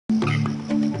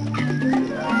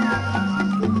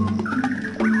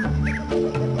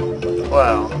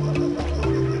Wow.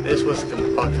 This was a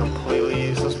completely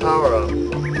useless power-up.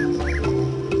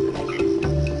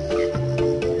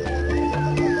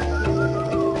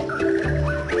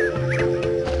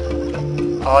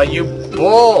 Oh, you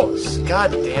balls!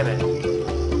 God damn it.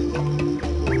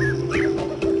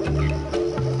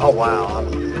 Oh, wow.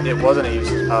 It wasn't a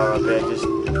useless power-up. It just...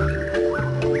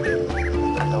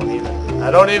 I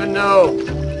don't even know.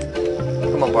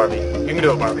 Come on, Barbie. You can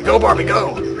do it, Barbie. Go, Barbie,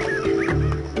 go!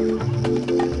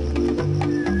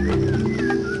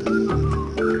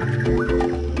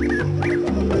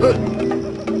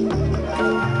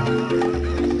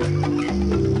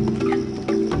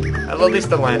 At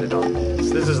least I landed on this.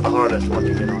 This is the hardest one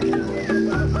to get on.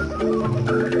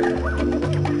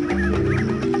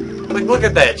 Like, look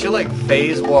at that. She, like,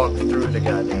 phase walked through the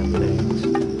goddamn things.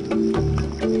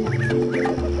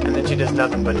 And then she does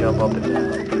nothing but jump up and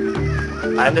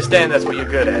down. I understand that's what you're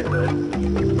good at, but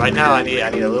right now I need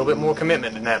a little bit more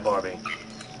commitment than that, Barbie.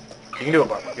 You can do it,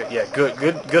 Barbie. Good, yeah,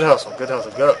 good hustle. Good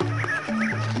hustle. Go.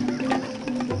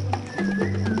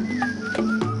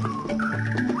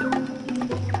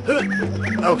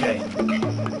 Okay.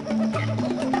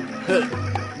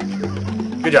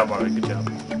 Good job, Barbie. Good job.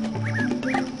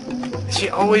 She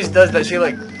always does that. She,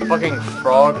 like, fucking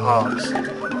frog hops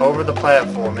over the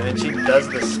platform, and then she does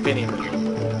the spinning maneuver.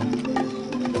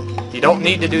 You don't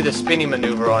need to do the spinning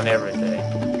maneuver on everything.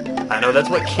 I know that's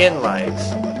what Ken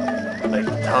likes. Like,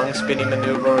 the tongue spinning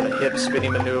maneuver, the hip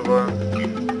spinning maneuver,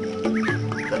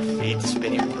 the feet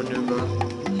spinning maneuver.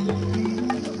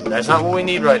 That's not what we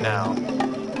need right now.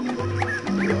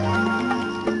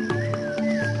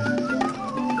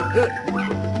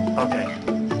 Okay.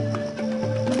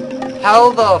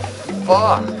 How the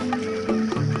fuck?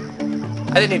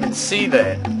 I didn't even see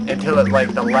that until at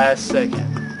like the last second.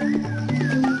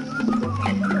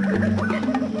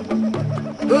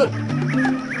 No,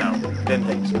 didn't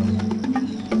think so.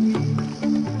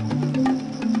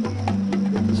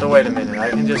 So wait a minute, I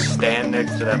can just stand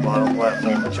next to that bottom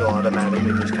platform and she'll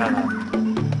automatically just kind of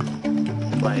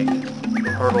like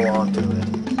hurtle onto it.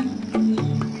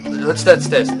 Let's test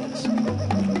this.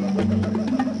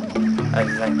 That's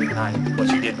exactly not what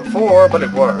she did before, but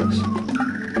it works.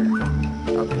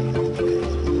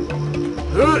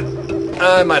 Okay.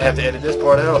 I might have to edit this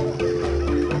part out.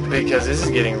 Because this is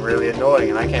getting really annoying,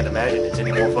 and I can't imagine it's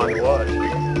any more fun to watch.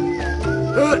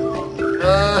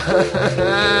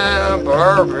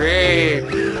 Barbie!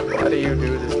 Why do you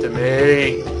do this to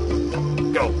me?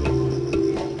 Go!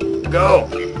 Go!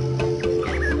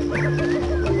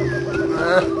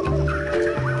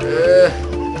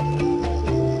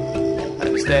 I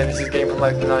understand this is a game from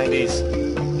like the 90s.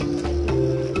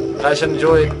 I should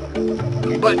enjoy it.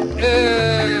 But,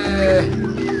 okay.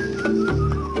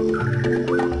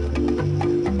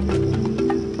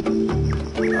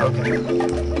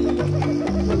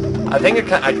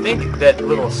 I think that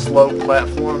little slow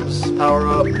platforms power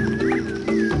up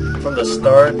from the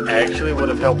start actually would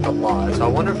have helped a lot. So I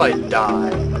wonder if I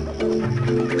die,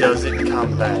 does it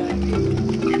come back?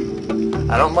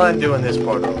 I don't mind doing this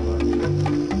part over,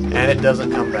 and it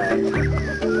doesn't come back.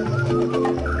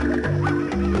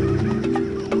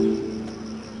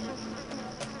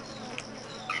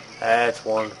 That's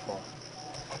wonderful.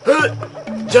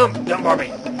 Jump,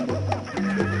 Barbie.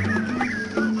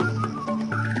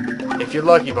 If you're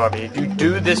lucky, Barbie, if you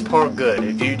do this part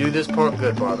good,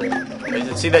 Barbie.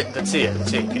 Let's see it.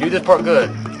 If you do this part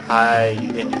good,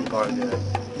 you didn't do the part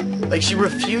good. Like, she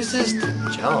refuses to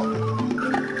jump.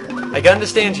 Like, I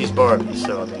understand she's Barbie,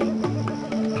 so, I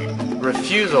mean,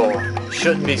 refusal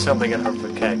shouldn't be something in her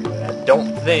vocabulary. I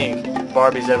don't think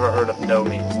Barbie's ever heard of no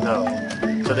means no.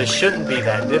 So this shouldn't be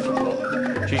that difficult.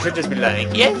 She should just be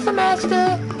like, yes, master,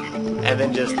 and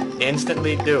then just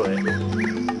instantly do it.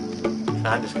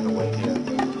 I'm just gonna wait here.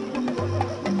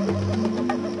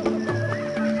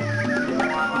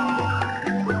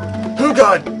 Oh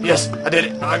god! Yes, I did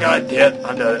it! Oh god, yeah,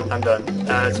 I'm done.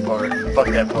 That's the part. Fuck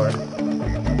that part.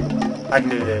 I can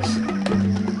do this.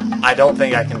 I don't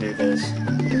think I can do this.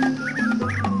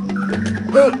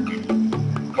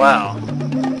 Wow.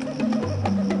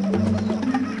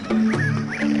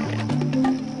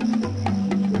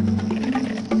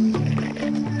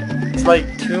 It's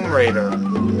like Tomb Raider.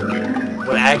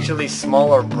 With actually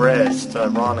smaller breasts,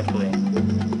 ironically.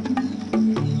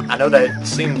 I know that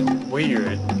seems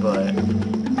weird, but...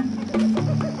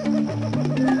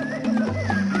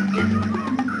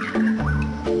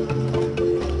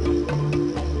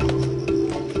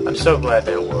 I'm so glad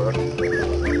that worked.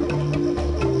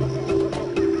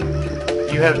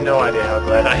 You have no idea how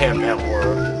glad I am that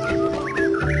worked.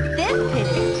 This pit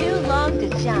is too long to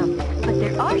jump, but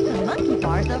there are some monkey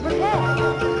bars overhead.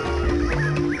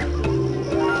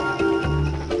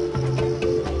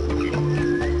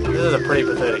 This is a pretty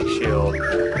pathetic shield,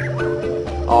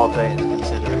 all things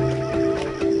considered.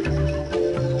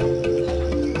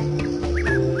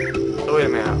 So wait a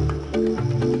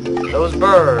minute. Those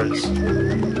birds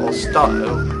will stop.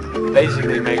 It'll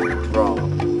basically make me drop.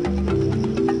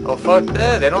 Oh fuck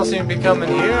that! They don't seem to be coming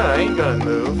here. I ain't gonna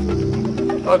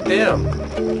move. Fuck them.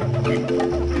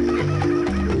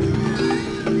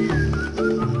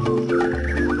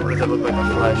 What does that look like? A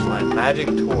flashlight? Magic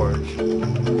torch.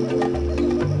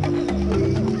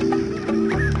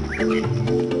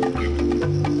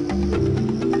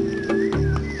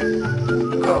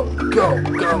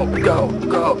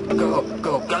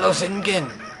 Go, Sinkin!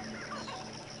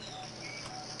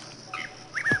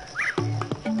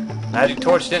 Magic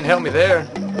torch didn't help me there.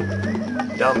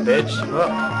 Dumb bitch.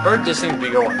 Well, bird just seems to be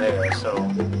going there, so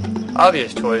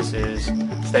obvious choice is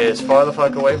stay as far the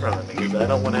fuck away from it because I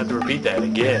don't want to have to repeat that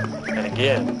again and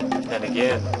again and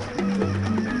again.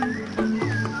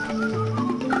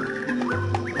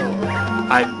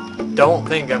 I don't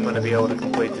think I'm going to be able to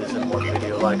complete this in one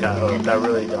video like I hoped. I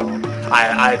really don't.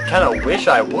 I kind of wish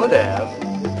I would have.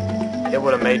 It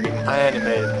would have made me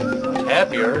much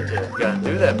happier to have gotten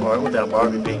through that part without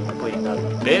Barbie being a complete another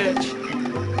bitch.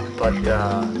 But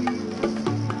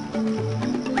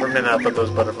for a minute I thought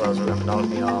those butterflies were going to knock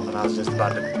me off and I was just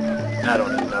about to, I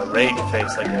don't even know, rage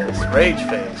face I guess. Rage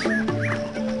face.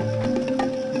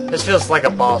 This feels like a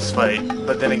boss fight,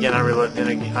 but then again I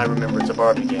remember it's a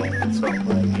Barbie game, so I'm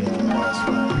like, yeah, boss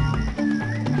fight.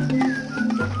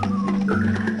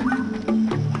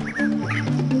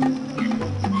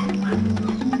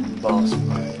 Boss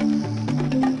fight.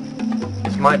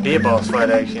 This might be a boss fight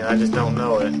actually, and I just don't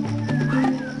know it.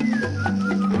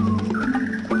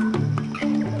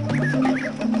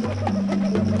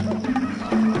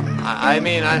 I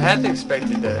mean, I had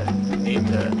expected to need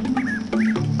to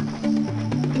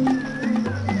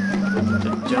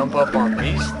jump up on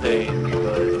these things,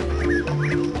 but...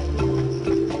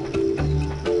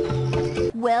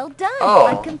 Well done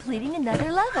on completing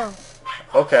another level.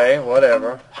 Okay,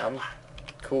 whatever. I'm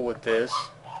cool with this.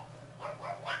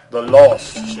 The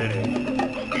Lost City.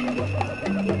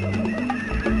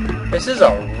 This is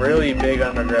a really big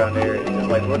underground area. Just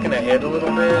like looking ahead a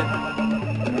little bit,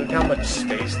 look how much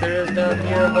space there is down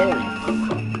here. Holy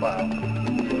wow.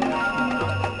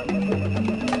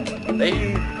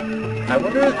 I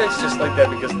wonder if it's just like that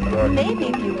because of the road. Maybe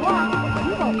if you walk,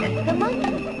 you won't make the monkey.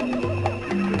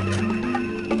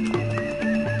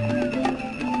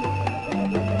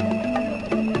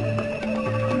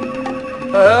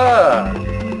 Ah!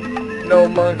 No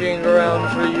monkeying around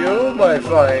for you, my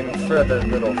fine feathered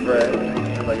little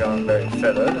friend. Like I'm very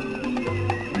feathered.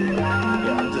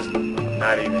 Yeah, I'm just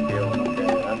not even dealing with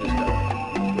that. I'm just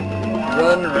gonna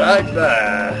run right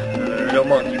by little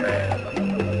monkey man.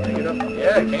 Can I get up?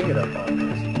 Yeah, I can get up on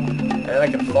this. And I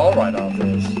can fall right off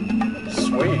this.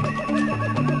 Sweet.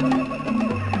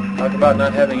 Talk about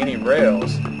not having any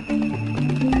rails. I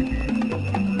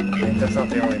think that's not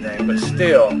the only thing, but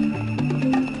still.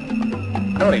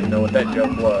 I don't even know what that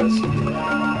joke was.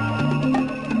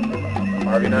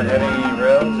 Barbie not having any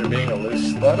rails or being a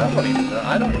loose slut?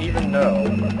 I don't even know.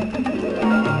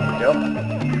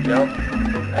 Jump.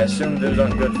 I assumed those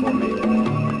aren't good for me.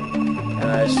 And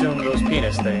I assume those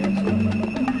penis things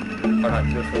are not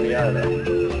good for me either.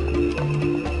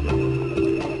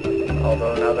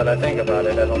 Although now that I think about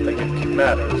it, I don't think it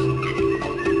matters.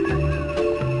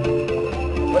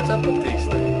 What's up with these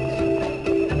things?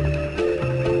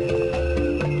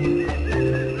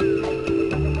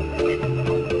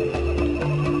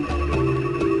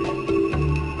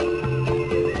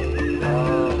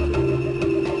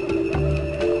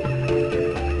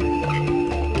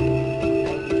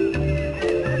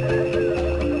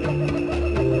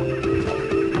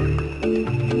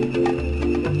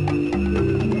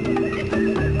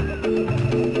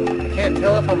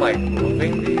 Tell if I'm like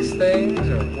moving these things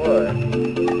or what.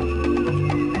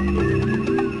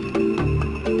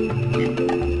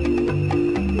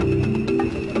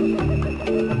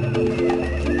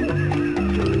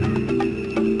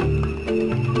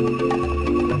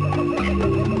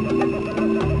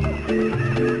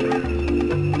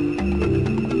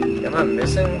 Am I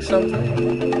missing something?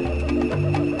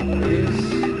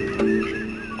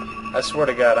 I swear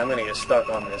to God, I'm going to get stuck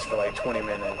on this for like 20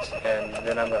 minutes, and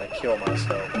then I'm going to kill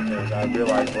myself because I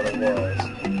realized what it was.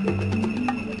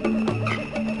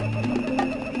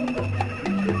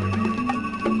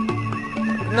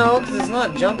 No, because it's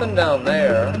not jumping down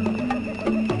there,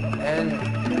 and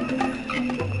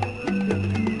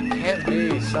can't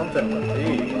be something with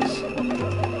these.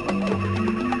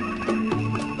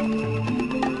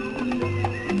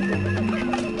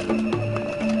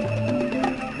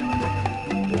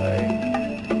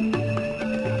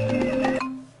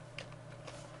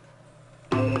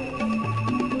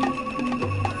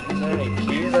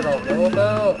 know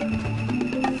about?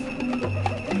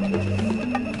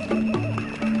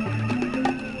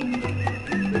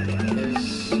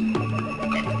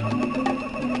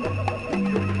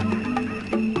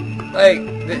 Like,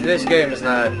 this game is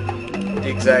not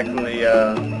exactly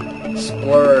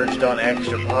splurged on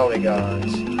extra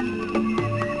polygons,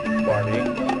 Barbie.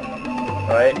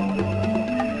 Right?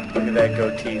 Look at that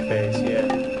goatee face, yeah.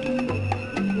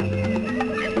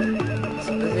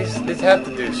 So these have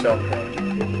to do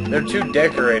something. They're too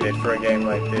decorated for a game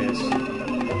like this.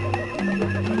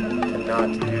 And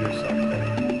not to do something.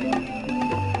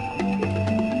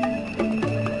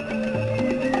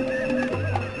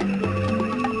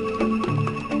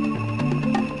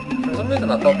 For some reason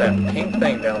I thought that pink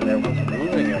thing down there was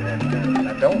moving at one time.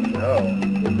 I don't know.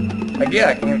 Like, yeah,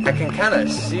 I can kind of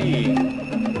see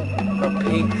a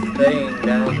pink thing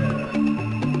down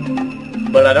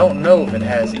there, but I don't know if it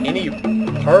has any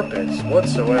purpose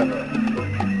whatsoever.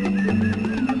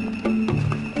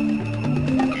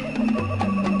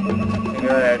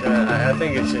 I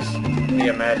think it's just me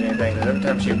imagining things. Every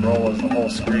time she rolls, the whole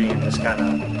screen just kind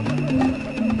of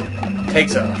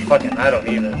takes a fucking, I don't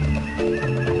even.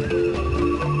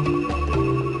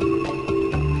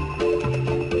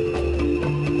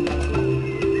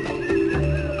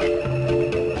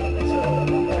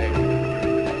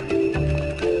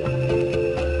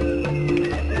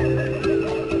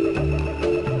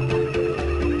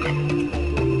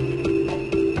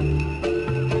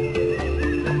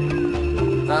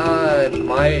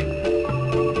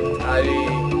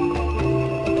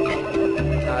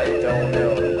 I don't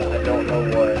know. I don't know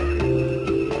what.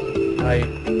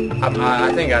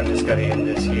 I think I'm just gonna end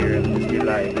this here and just be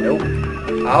like, nope.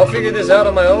 I'll figure this out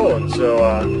on my own. So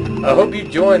I hope you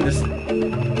joined this.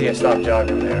 Yeah, stop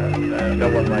jogging there. No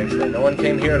one likes that. No one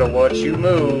came here to watch you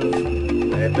move.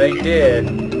 And if they did,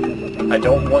 I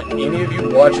don't want any of you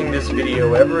watching this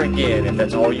video ever again if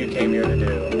that's all you came here to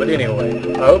do. But anyway,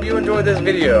 I hope you enjoyed this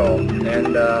video.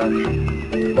 And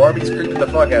Barbie's creeping the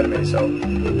fuck out of me, so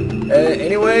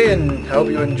anyway, and I hope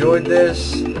you enjoyed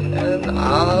this, and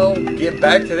I'll get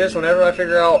back to this whenever I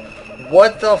figure out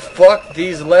what the fuck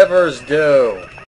these levers do.